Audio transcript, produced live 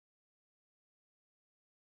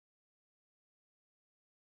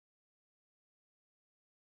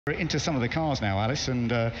into some of the cars now, Alice,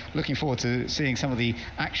 and looking forward to seeing some of the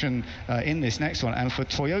action in this next one. And for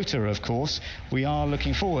Toyota, of course, we are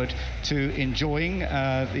looking forward to enjoying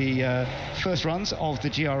the first runs of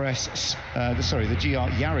the the GR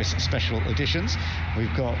Yaris special editions.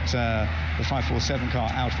 We've got the 547 car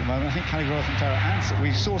out at the moment. I think Kalle and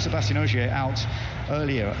we saw Sébastien Ogier out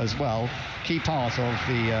earlier as well. Key part of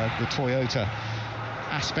the Toyota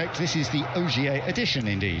aspect. This is the Ogier edition,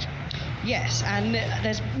 indeed. Yes, and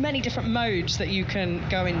there's many different modes that you can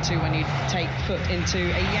go into when you take foot into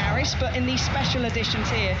a Yaris, but in these special editions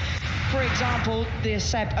here, for example, the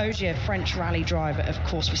Seb Ogier, French rally driver, of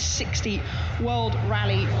course, with 60 World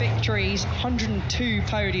Rally victories, 102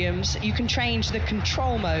 podiums. You can change the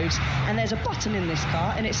control modes, and there's a button in this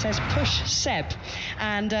car, and it says Push Seb,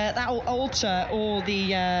 and that will alter all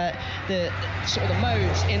the sort of the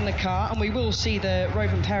modes in the car, and we will see the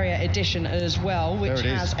Rovanperä edition as well, which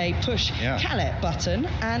has a Push Kalle button,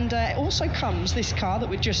 and it also comes, this car that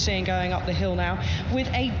we're just seeing going up the hill now, with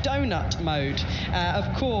a donut mode.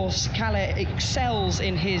 Of course, Kalle excels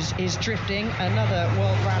in his drifting. Another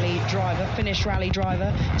World Rally driver, Finnish rally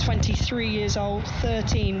driver, 23 years old,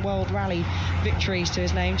 13 World Rally victories to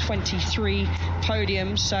his name, 23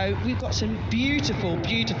 podiums. So we've got some beautiful,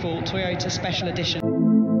 beautiful Toyota special edition.